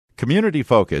Community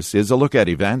Focus is a look at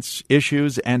events,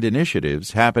 issues, and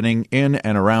initiatives happening in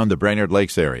and around the Brainerd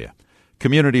Lakes area.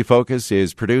 Community Focus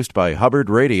is produced by Hubbard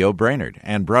Radio Brainerd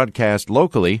and broadcast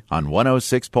locally on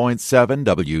 106.7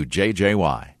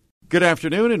 WJJY. Good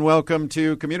afternoon and welcome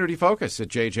to Community Focus at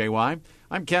JJY.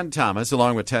 I'm Ken Thomas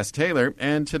along with Tess Taylor,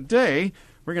 and today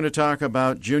we're going to talk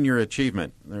about junior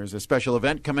achievement. There's a special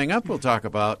event coming up. We'll talk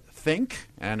about Think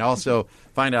and also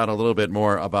find out a little bit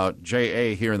more about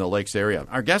JA here in the Lakes area.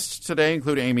 Our guests today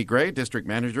include Amy Gray, District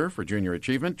Manager for Junior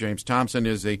Achievement. James Thompson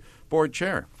is the Board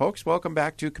Chair. Folks, welcome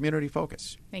back to Community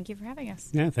Focus. Thank you for having us.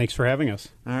 Yeah, thanks for having us.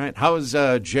 All right. How is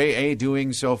JA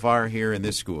doing so far here in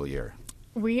this school year?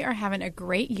 We are having a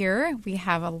great year. We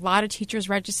have a lot of teachers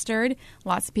registered.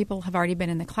 Lots of people have already been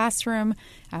in the classroom.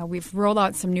 We've rolled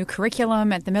out some new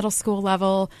curriculum at the middle school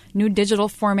level, new digital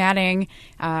formatting,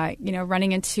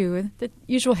 running into the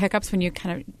usual hiccups when you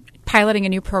kind of piloting a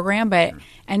new program, but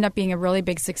end up being a really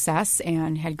big success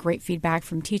and had great feedback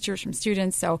from teachers, from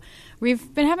students. So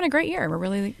we've been having a great year. We're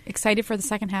really excited for the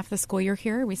second half of the school year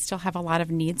here. We still have a lot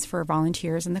of needs for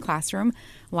volunteers in the classroom.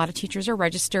 A lot of teachers are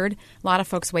registered. A lot of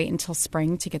folks wait until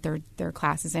spring to get their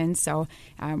classes in. So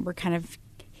we're kind of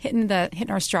hitting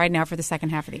our stride now for the second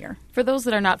half of the year. For those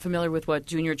that are not familiar with what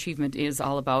Junior Achievement is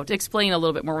all about, explain a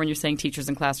little bit more when you're saying teachers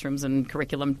and classrooms and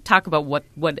curriculum. Talk about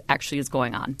what actually is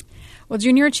going on. Well,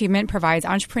 Junior Achievement provides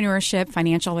entrepreneurship,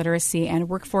 financial literacy, and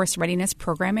workforce readiness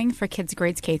programming for kids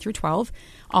grades K through 12.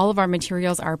 All of our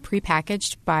materials are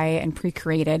prepackaged by and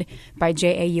pre-created by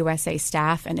JAUSA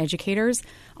staff and educators.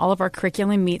 All of our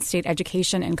curriculum meets state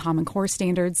education and Common Core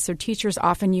standards, so teachers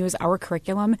often use our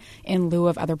curriculum in lieu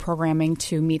of other programming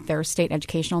to meet their state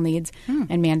educational needs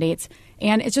and mandates.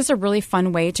 And it's just a really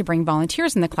fun way to bring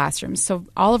volunteers in the classroom. So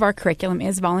all of our curriculum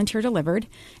is volunteer delivered.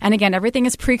 And again, everything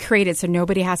is pre-created, so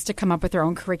nobody has to come up with their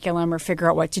own curriculum or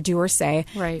figure out what to do or say.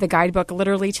 Right. The guidebook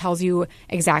literally tells you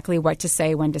exactly what to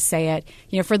say, when to say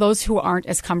it. For those who aren't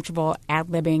as comfortable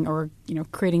ad-libbing or,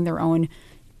 creating their own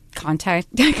content.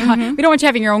 We don't want you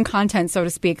having your own content, so to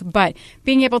speak, but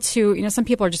being able to, some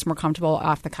people are just more comfortable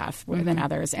off the cuff than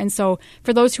others. And so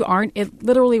for those who aren't, it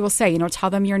literally will say, tell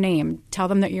them your name, tell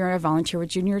them that you're a volunteer with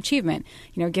Junior Achievement,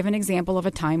 give an example of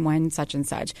a time when such and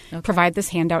such, provide this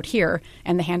handout here,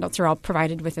 and the handouts are all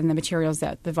provided within the materials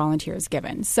that the volunteer is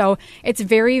given. So it's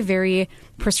very, very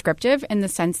prescriptive in the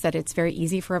sense that it's very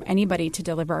easy for anybody to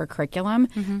deliver our curriculum,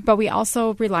 but we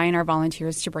also rely on our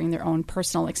volunteers to bring their own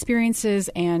personal experiences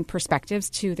and perspectives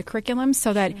to the curriculum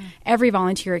so that every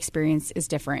volunteer experience is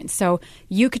different. So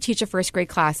you could teach a first grade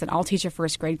class and I'll teach a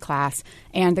first grade class,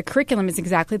 and the curriculum is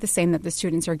exactly the same that the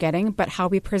students are getting, but how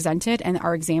we present it and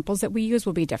our examples that we use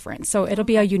will be different. So it'll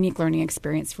be a unique learning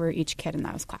experience for each kid in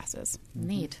those classes.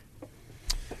 Neat.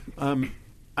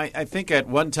 I think at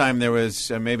one time there was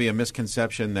maybe a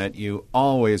misconception that you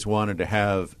always wanted to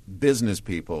have business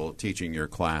people teaching your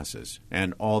classes.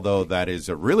 And although that is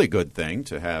a really good thing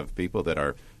to have people that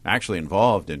are actually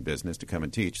involved in business to come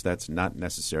and teach, that's not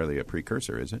necessarily a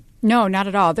precursor, is it? No, not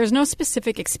at all. There's no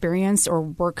specific experience or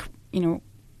work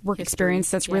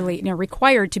experience that's really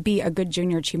required to be a good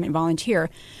Junior Achievement volunteer.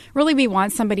 Really, we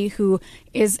want somebody who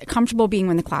is comfortable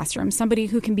being in the classroom, somebody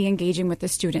who can be engaging with the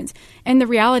students. And the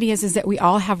reality is that we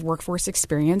all have workforce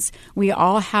experience. We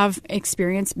all have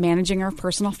experience managing our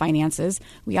personal finances.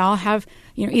 We all have,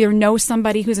 either know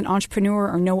somebody who's an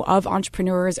entrepreneur or know of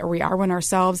entrepreneurs, or we are one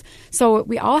ourselves. So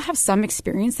we all have some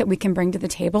experience that we can bring to the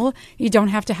table. You don't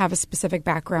have to have a specific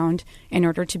background in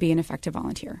order to be an effective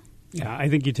volunteer. Yeah, I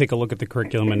think you take a look at the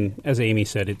curriculum, and as Amy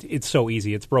said, it's so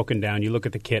easy. It's broken down. You look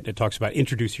at the kit, it talks about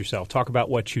introduce yourself, talk about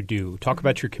what you do, talk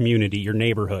about your community, your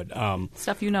neighborhood.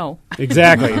 Stuff you know.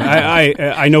 Exactly.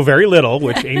 I know very little,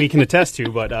 which Amy can attest to,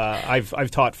 but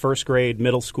I've taught first grade,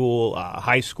 middle school,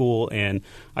 high school, and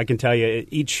I can tell you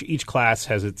each class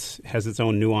has its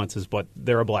own nuances, but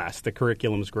they're a blast. The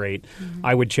curriculum is great.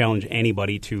 I would challenge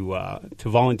anybody to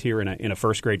volunteer in a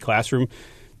first grade classroom.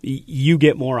 You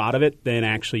get more out of it than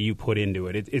actually you put into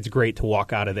it. It's great to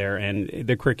walk out of there, and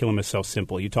the curriculum is so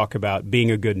simple. You talk about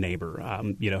being a good neighbor,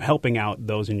 helping out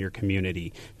those in your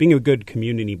community, being a good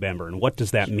community member, and what does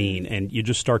that mean? And you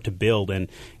just start to build, and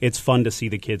it's fun to see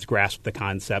the kids grasp the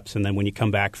concepts, and then when you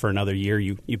come back for another year,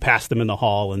 you pass them in the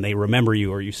hall, and they remember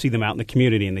you, or you see them out in the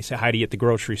community, and they say hi to you at the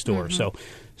grocery store.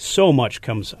 So much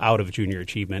comes out of Junior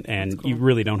Achievement, and you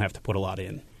really don't have to put a lot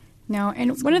in. No,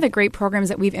 and one of the great programs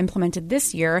that we've implemented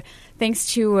this year,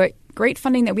 thanks to great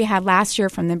funding that we had last year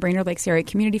from the Brainerd Lakes Area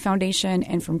Community Foundation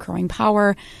and from Growing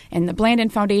Power and the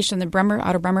Blandon Foundation, the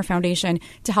Otto Bremer Foundation,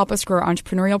 to help us grow our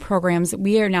entrepreneurial programs,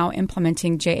 we are now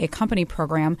implementing JA Company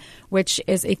Program, which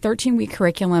is a 13-week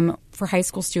curriculum for high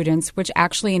school students, which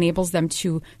actually enables them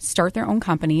to start their own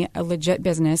company, a legit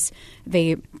business.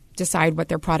 They decide what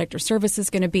their product or service is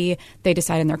going to be. They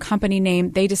decide on their company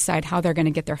name. They decide how they're going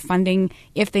to get their funding.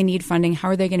 If they need funding, how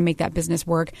are they going to make that business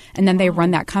work? And then they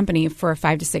run that company for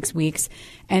 5 to 6 weeks.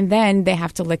 And then they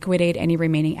have to liquidate any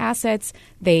remaining assets.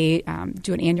 They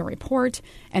do an annual report.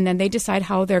 And then they decide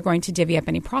how they're going to divvy up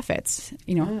any profits.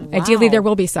 Ideally there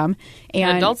will be some.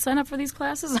 And adults sign up for these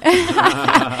classes?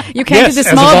 You can do the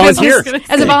small business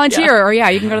as a volunteer. Or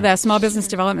you can go to the Small Business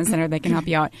Development Center. They can help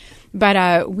you out.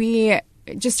 But we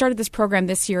just started this program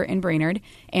this year in Brainerd,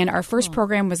 and our first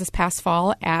program was this past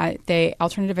fall at the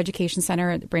Alternative Education Center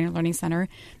at the Brainerd Learning Center,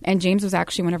 and James was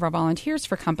actually one of our volunteers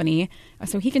for company,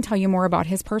 so he can tell you more about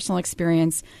his personal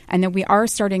experience. And then we are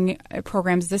starting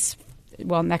programs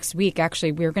next week,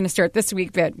 actually. We were going to start this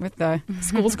week, but with the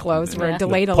schools closed, we're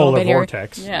delayed a little bit here.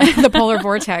 The Polar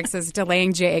Vortex is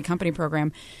delaying JA Company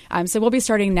Program. So we'll be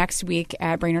starting next week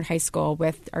at Brainerd High School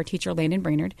with our teacher, Landon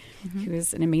Brainerd, who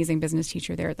is an amazing business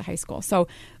teacher there at the high school. So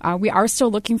we are still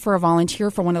looking for a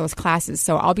volunteer for one of those classes.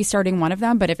 So I'll be starting one of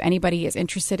them, but if anybody is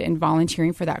interested in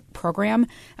volunteering for that program,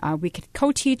 we could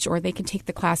co-teach or they can take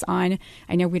the class on.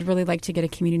 I know we'd really like to get a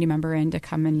community member in to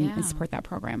come and support that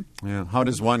program. Yeah. How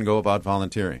does one go about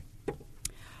volunteering?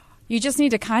 You just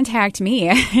need to contact me,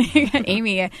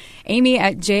 Amy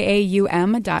at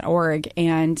jaum.org,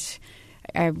 and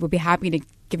I would be happy to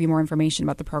give you more information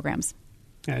about the programs.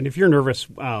 And if you're nervous,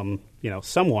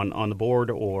 someone on the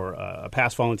board or a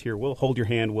past volunteer will hold your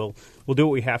hand. We'll do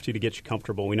what we have to get you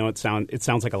comfortable. We know it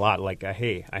sounds like a lot. Like,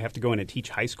 hey, I have to go in and teach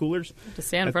high schoolers. To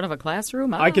stand in front of a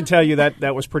classroom? I can tell you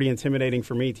that was pretty intimidating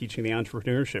for me. Teaching the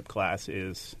entrepreneurship class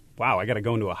is, wow, I got to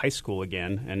go into a high school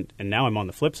again. And now I'm on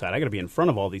the flip side. I got to be in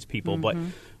front of all these people. But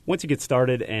once you get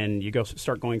started and you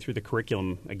start going through the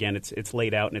curriculum, again, it's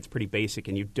laid out and it's pretty basic,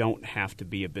 and you don't have to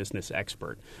be a business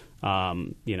expert.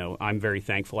 I'm very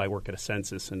thankful. I work at a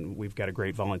census, and we've got a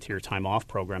great volunteer time off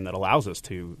program that allows us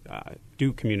to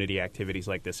do community activities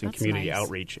like this and community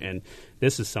outreach. And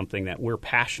this is something that we're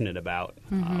passionate about,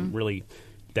 really,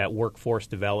 that workforce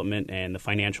development and the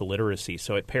financial literacy.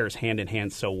 So it pairs hand in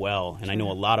hand so well. And I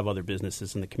know a lot of other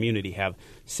businesses in the community have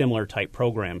similar type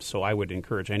programs. So I would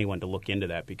encourage anyone to look into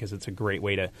that because it's a great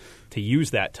way to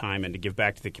use that time and to give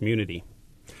back to the community.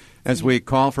 As we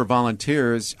call for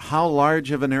volunteers, how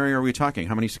large of an area are we talking?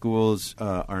 How many schools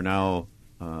are now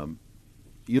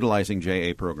utilizing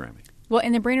JA programming? Well,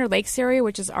 in the Brainerd Lakes area,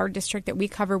 which is our district that we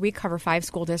cover 5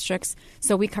 school districts.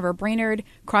 So we cover Brainerd,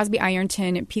 Crosby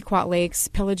Ironton, Pequot Lakes,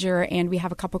 Pillager, and we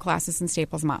have a couple classes in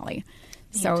Staples Motley.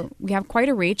 So we have quite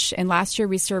a reach, and last year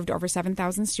we served over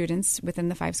 7,000 students within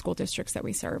the 5 school districts that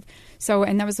we serve. So,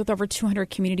 and that was with over 200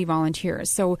 community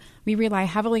volunteers. So we rely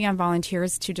heavily on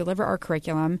volunteers to deliver our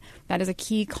curriculum. That is a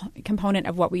key component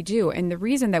of what we do. And the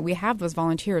reason that we have those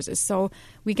volunteers is so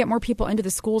we get more people into the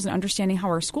schools and understanding how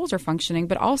our schools are functioning,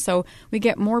 but also we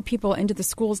get more people into the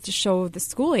schools to show the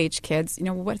school-age kids,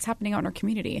 what's happening out in our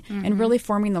community, and really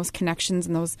forming those connections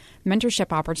and those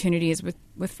mentorship opportunities with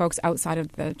folks outside of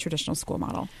the traditional school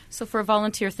model. So for a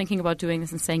volunteer thinking about doing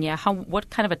this and saying,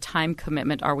 what kind of a time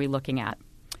commitment are we looking at?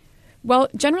 Well,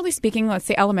 generally speaking, let's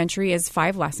say elementary is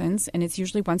 5 lessons, and it's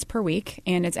usually once per week,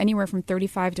 and it's anywhere from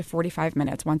 35 to 45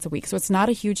 minutes once a week. So it's not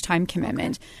a huge time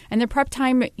commitment. Okay. And the prep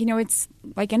time, it's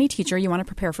like any teacher, you want to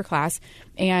prepare for class,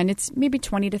 and it's maybe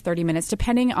 20 to 30 minutes,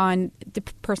 depending on the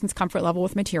person's comfort level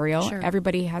with material. Sure.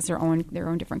 Everybody has their own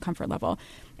different comfort level.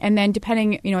 And then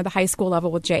depending, the high school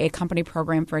level with JA Company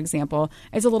Program, for example,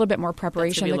 is a little bit more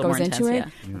preparation that goes into it.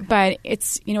 Yeah. But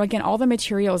it's, again, all the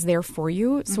material is there for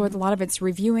you. So a lot of it's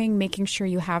reviewing, making sure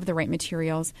you have the right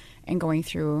materials and going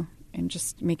through and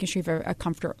just making sure you have a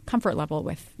comfort level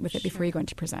with it before you go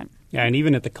into present. Yeah, and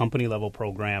even at the company level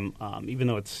program, even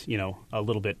though it's, a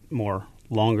little bit more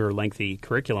longer, lengthy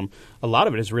curriculum, a lot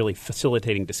of it is really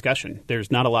facilitating discussion.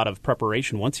 There's not a lot of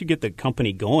preparation. Once you get the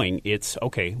company going, it's,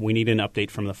 okay, we need an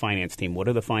update from the finance team. What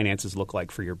do the finances look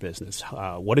like for your business?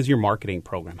 What is your marketing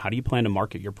program? How do you plan to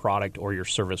market your product or your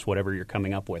service, whatever you're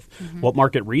coming up with? What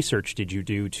market research did you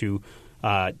do to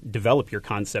develop your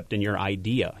concept and your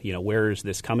idea? Where is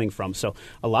this coming from? So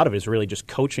a lot of it is really just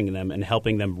coaching them and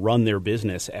helping them run their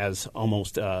business as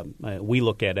almost we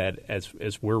look at it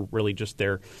as we're really just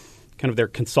their kind of their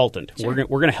consultant. Sure.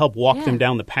 We're going to help walk Yeah. them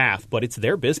down the path, but it's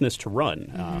their business to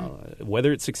run.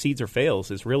 Whether it succeeds or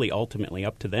fails is really ultimately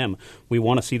up to them. We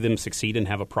want to see them succeed and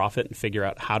have a profit and figure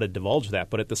out how to divulge that.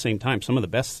 But at the same time, some of the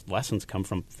best lessons come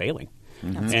from failing.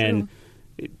 That's And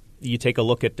true. you take a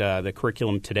look at the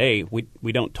curriculum today,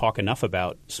 we don't talk enough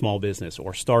about small business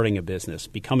or starting a business,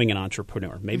 becoming an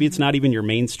entrepreneur. Maybe it's not even your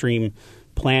mainstream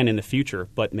plan in the future,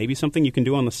 but maybe something you can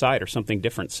do on the side or something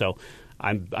different. So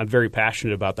I'm very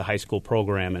passionate about the high school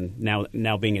program, and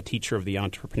now being a teacher of the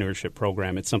entrepreneurship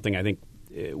program, it's something I think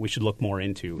we should look more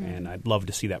into, and I'd love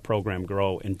to see that program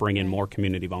grow and bring in more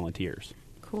community volunteers.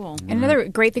 Cool. And another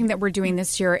great thing that we're doing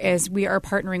this year is we are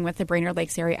partnering with the Brainerd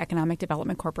Lakes Area Economic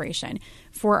Development Corporation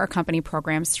for our company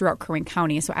programs throughout Crow Wing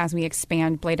County. So as we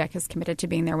expand, Bladec is committed to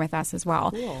being there with us as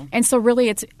well. Cool. And so really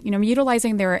it's,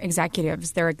 utilizing their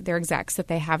executives, their execs that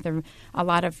they have, them a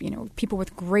lot of, people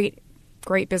with great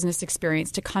business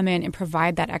experience to come in and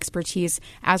provide that expertise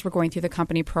as we're going through the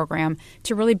company program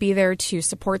to really be there to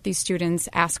support these students,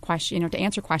 ask questions, to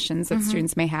answer questions that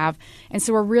students may have. And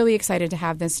so we're really excited to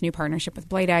have this new partnership with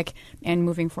Bladec and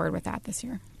moving forward with that this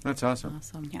year. That's awesome.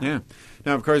 Awesome. Yeah.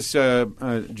 Now, of course,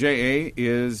 JA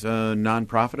is a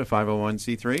nonprofit, a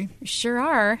 501c3. Sure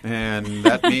are. And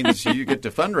that means you get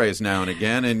to fundraise now and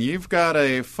again, and you've got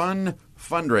a fun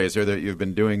fundraiser that you've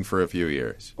been doing for a few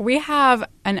years. We have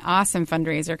an awesome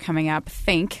fundraiser coming up,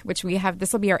 Think, which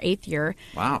this will be our 8th year.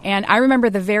 Wow. And I remember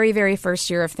the very, very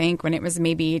first year of Think when it was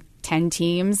maybe 10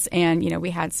 teams and, we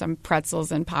had some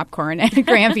pretzels and popcorn at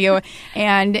Grandview.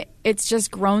 And it's just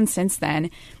grown since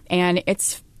then. And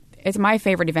it's my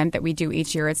favorite event that we do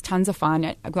each year. It's tons of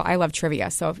fun. I love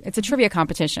trivia, so it's a trivia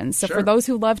competition. So for those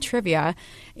who love trivia,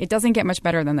 it doesn't get much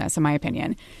better than this, in my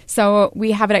opinion. So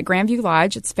we have it at Grandview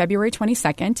Lodge. It's February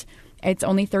 22nd. It's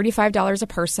only $35 a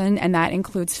person, and that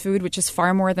includes food, which is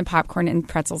far more than popcorn and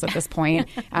pretzels at this point.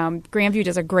 Grandview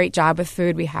does a great job with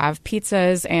food. We have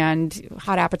pizzas and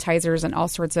hot appetizers and all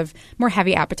sorts of more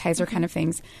heavy appetizer kind of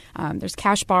things. There's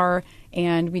cash bar,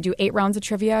 and we do 8 rounds of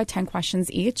trivia, 10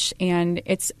 questions each, and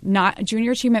it's not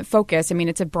junior achievement focused. I mean,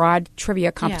 it's a broad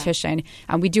trivia competition.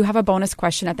 Yeah. We do have a bonus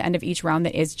question at the end of each round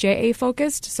that is JA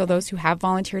focused, so those who have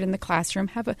volunteered in the classroom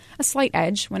have a slight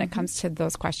edge when it comes to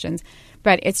those questions.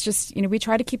 But it's just, we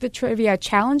try to keep the trivia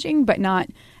challenging but not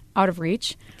out of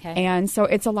reach. Okay. And so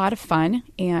it's a lot of fun,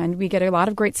 and we get a lot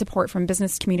of great support from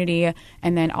business community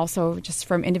and then also just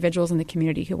from individuals in the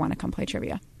community who want to come play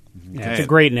trivia. Yeah, it's a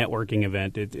great networking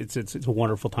event. It's a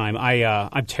wonderful time.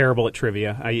 I'm terrible at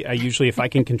trivia. I usually, if I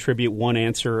can contribute one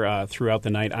answer throughout the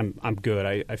night, I'm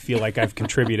good. I feel like I've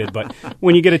contributed. But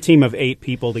when you get a team of 8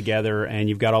 people together and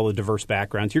you've got all the diverse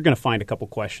backgrounds, you're going to find a couple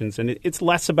questions. And it's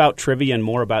less about trivia and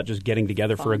more about just getting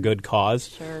together for a good cause.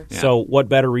 Sure. Yeah. So what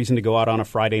better reason to go out on a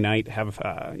Friday night, have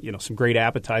some great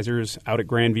appetizers out at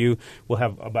Grandview. We'll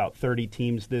have about 30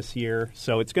 teams this year.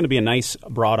 So it's going to be a nice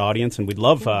broad audience, and we'd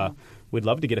love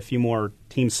to get a few more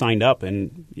teams signed up,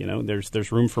 and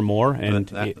there's room for more. And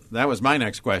that was my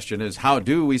next question: is how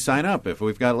do we sign up? If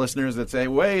we've got listeners that say,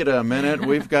 "Wait a minute,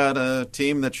 we've got a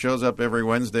team that shows up every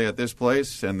Wednesday at this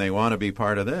place, and they want to be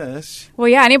part of this." Well,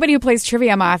 yeah, anybody who plays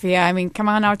Trivia Mafia, I mean, come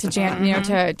on out to Exactly.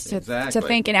 to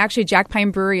Think. And actually, Jack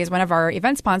Pine Brewery is one of our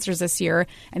event sponsors this year,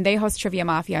 and they host Trivia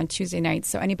Mafia on Tuesday nights.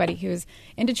 So anybody who's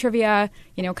into trivia,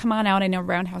 come on out. I know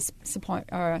Roundhouse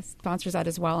sponsors that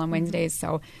as well on Wednesdays.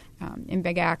 So. In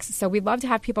Big Axe. So we'd love to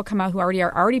have people come out who are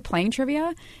already playing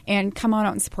trivia and come on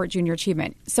out and support junior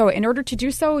achievement. So in order to do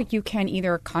so, you can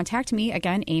either contact me,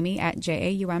 again, Amy at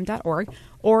jaum.org,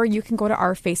 or you can go to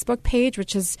our Facebook page,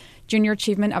 which is Junior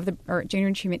Achievement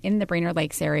in the Brainerd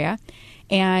Lakes area.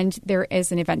 And there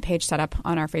is an event page set up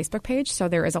on our Facebook page, so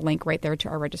there is a link right there to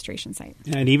our registration site.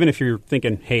 And even if you're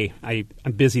thinking, hey,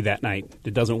 I'm busy that night,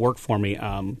 it doesn't work for me,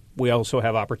 we also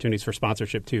have opportunities for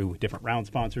sponsorship too. Different round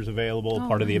sponsors available,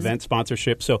 part of the event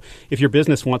sponsorship. So if your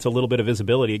business wants a little bit of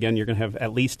visibility, again, you're going to have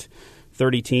at least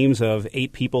 30 teams of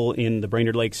 8 people in the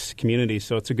Brainerd Lakes community.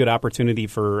 So it's a good opportunity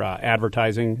for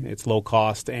advertising. It's low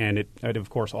cost, and it of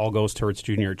course, all goes towards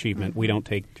junior achievement. We don't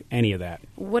take any of that.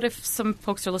 What if some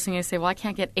folks are listening and say, well, I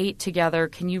can't get 8 together.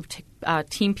 Can you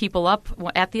team people up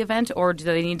at the event, or do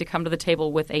they need to come to the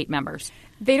table with 8 members?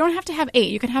 They don't have to have 8.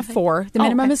 You can have 4. The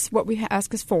minimum is what we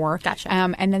ask is 4. Gotcha.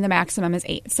 And then the maximum is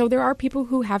 8. So there are people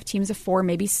who have teams of 4,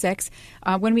 maybe 6.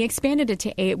 When we expanded it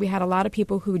to 8, we had a lot of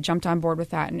people who jumped on board with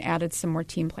that and added some more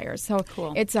team players. So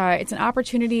cool. It's an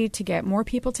opportunity to get more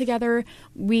people together.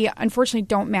 We unfortunately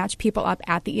don't match people up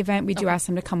at the event. We do ask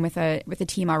them to come with a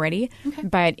team already. Okay.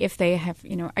 But if they have,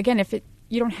 again, if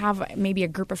you don't have maybe a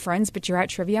group of friends, but you're at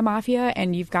Trivia Mafia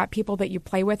and you've got people that you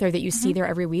play with or that you see there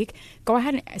every week, go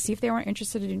ahead and see if they are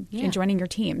interested in joining your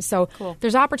team. So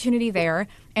there's opportunity there,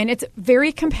 and it's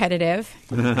very competitive.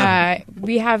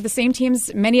 We have the same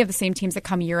teams, many of the same teams that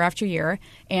come year after year,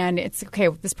 and it's, okay,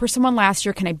 this person won last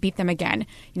year, can I beat them again?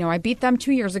 I beat them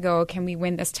 2 years ago, can we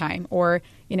win this time? Or,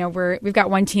 we've got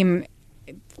one team,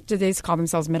 they just call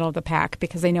themselves middle of the pack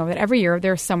because they know that every year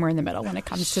they're somewhere in the middle when it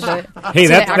comes to the. Hey,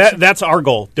 that's our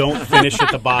goal. Don't finish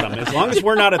at the bottom. As long as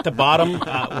we're not at the bottom,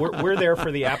 we're there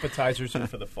for the appetizers and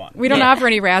for the fun. We don't offer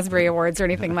any raspberry awards or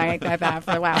anything like that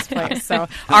for last place. So,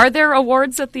 are there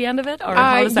awards at the end of it, or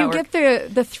how does that work? You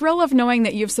get the thrill of knowing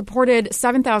that you've supported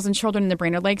 7,000 children in the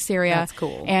Brainerd Lakes area. That's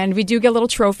cool. And we do get little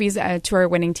trophies to our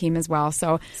winning team as well.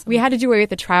 So we had to do away with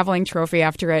the traveling trophy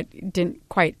after it didn't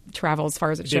quite travel as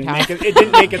far as it should have. It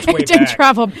didn't make its way it didn't back.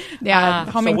 travel. Yeah,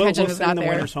 homing pigeon was not there. We'll send the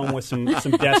there. winners home with some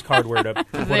desk hardware to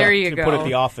put at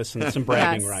the office and some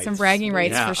bragging rights. Some bragging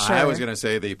rights for sure. I was going to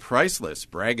say the priceless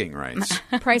bragging rights.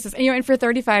 Priceless. And for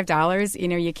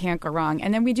 $35, you can't go wrong.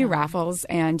 And then we do raffles,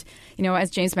 and as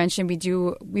James mentioned, we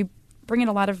bring in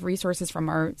a lot of resources from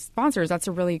our sponsors. That's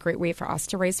a really great way for us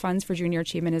to raise funds for junior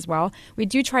achievement as well. We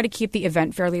do try to keep the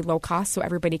event fairly low cost so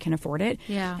everybody can afford it.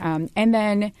 Yeah.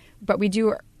 But we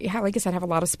do, like I said, have a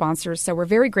lot of sponsors. So we're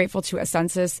very grateful to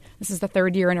Ascensus. This is the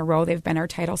third year in a row they've been our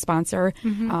title sponsor.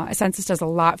 Ascensus does a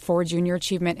lot for junior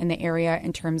achievement in the area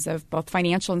in terms of both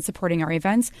financial and supporting our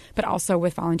events, but also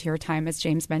with volunteer time, as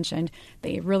James mentioned.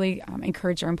 They really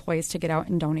encourage our employees to get out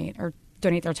and donate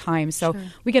their time. So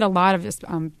we get a lot of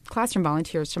classroom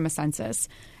volunteers from Ascensus.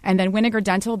 And then Winnegar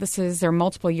Dental, this is their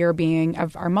multiple year being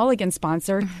of our Mulligan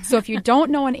sponsor. So if you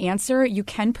don't know an answer, you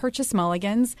can purchase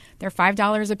Mulligans. They're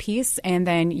 $5 a piece, and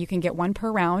then you can get one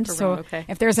per round.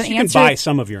 If there's an answer, you can buy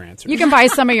some of your answers. You can buy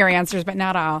some of your answers, but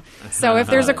not all. So if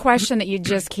there's a question that you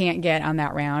just can't get on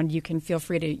that round, you can feel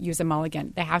free to use a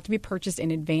Mulligan. They have to be purchased in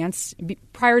advance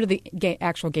prior to the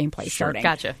actual gameplay starting.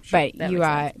 Gotcha. But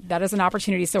that is an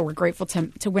opportunity. So we're grateful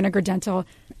to Winnegar Dental,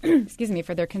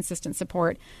 for their consistent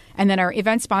support. And then our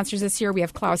event sponsors this year, we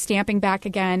have Klaus Stamping back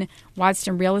again,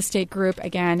 Wadston Real Estate Group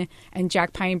again, and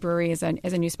Jack Pine Brewery is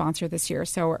a new sponsor this year.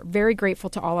 So we're very grateful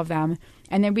to all of them.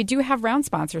 And then we do have round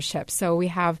sponsorships. So we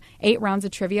have 8 rounds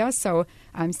of trivia. So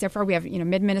far we have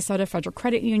Mid-Minnesota Federal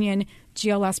Credit Union,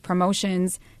 GLS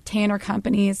Promotions, Tanner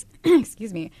Companies,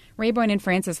 Rayboyne and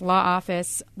Francis Law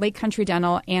Office, Lake Country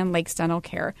Dental, and Lakes Dental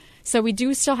Care. So we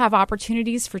do still have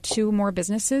opportunities for 2 more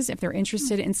businesses if they're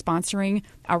interested in sponsoring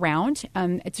a round.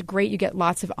 It's great. You get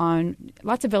lots of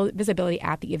visibility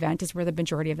at the event is where the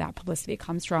majority of that publicity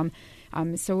comes from.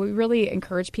 So we really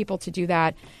encourage people to do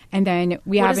that. And then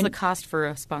what is the cost for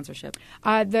a sponsorship?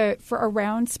 For a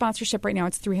round sponsorship right now,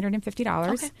 it's $350.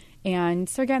 Okay. And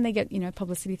so again, they get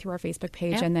publicity through our Facebook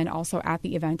page, and then also at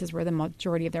the event is where the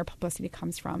majority of their publicity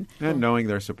comes from. And knowing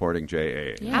they're supporting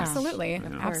JA. Yeah. Absolutely.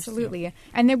 Absolutely.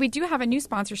 And then we do have a new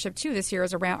sponsorship too this year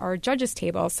is around our judges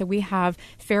table. So we have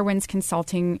Fairwinds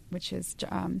Consulting, which is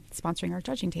sponsoring our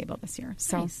judging table this year.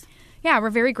 So nice. Yeah,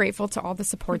 we're very grateful to all the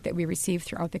support that we receive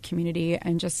throughout the community,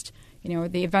 and just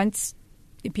the events,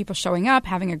 people showing up,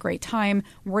 having a great time,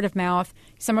 word of mouth.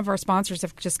 Some of our sponsors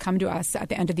have just come to us at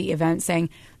the end of the event saying,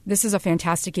 this is a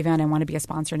fantastic event. I want to be a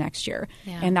sponsor next year.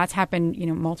 Yeah. And that's happened,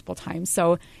 multiple times.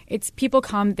 So it's people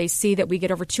come, they see that we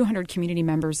get over 200 community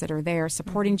members that are there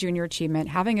supporting junior achievement,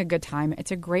 having a good time.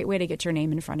 It's a great way to get your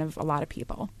name in front of a lot of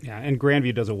people. Yeah, and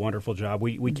Grandview does a wonderful job.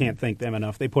 We can't thank them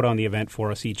enough. They put on the event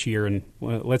for us each year, and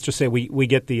let's just say we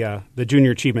get the junior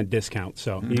achievement discount.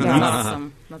 So that's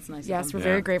awesome. That's nice. Yes, we're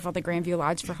very grateful to Grandview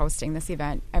Lodge for hosting this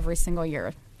event every single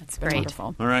year. That's great.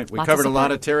 Wonderful. All right. We covered a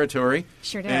lot of territory.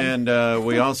 Sure did. And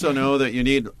we also know that you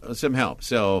need some help.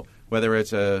 So whether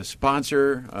it's a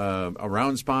sponsor, a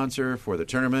round sponsor for the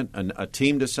tournament, a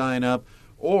team to sign up,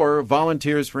 or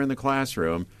volunteers for in the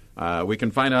classroom, we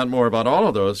can find out more about all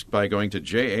of those by going to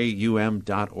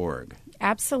jaum.org.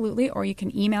 Absolutely. Or you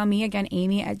can email me, again,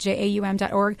 Amy at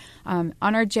jaum.org. On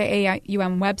our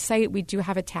JAUM website, we do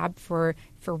have a tab for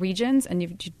regions, and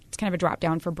it's kind of a drop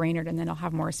down for Brainerd, and then I'll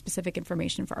have more specific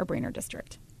information for our Brainerd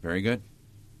district. Very good.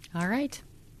 All right.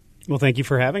 Well, thank you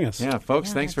for having us. Yeah,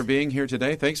 folks, thanks for being here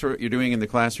today. Thanks for what you're doing in the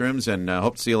classrooms, and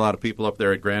hope to see a lot of people up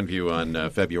there at Grandview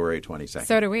on February 22nd.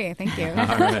 So do we. Thank you. All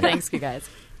right. Thanks, you guys.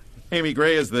 Amy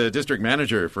Gray is the district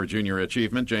manager for Junior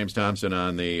Achievement. James Thompson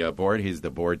on the board. He's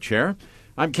the board chair.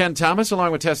 I'm Ken Thomas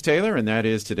along with Tess Taylor, and that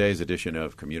is today's edition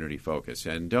of Community Focus.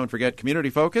 And don't forget, Community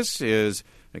Focus is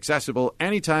accessible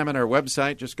anytime on our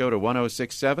website. Just go to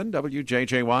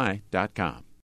 1067wjjy.com.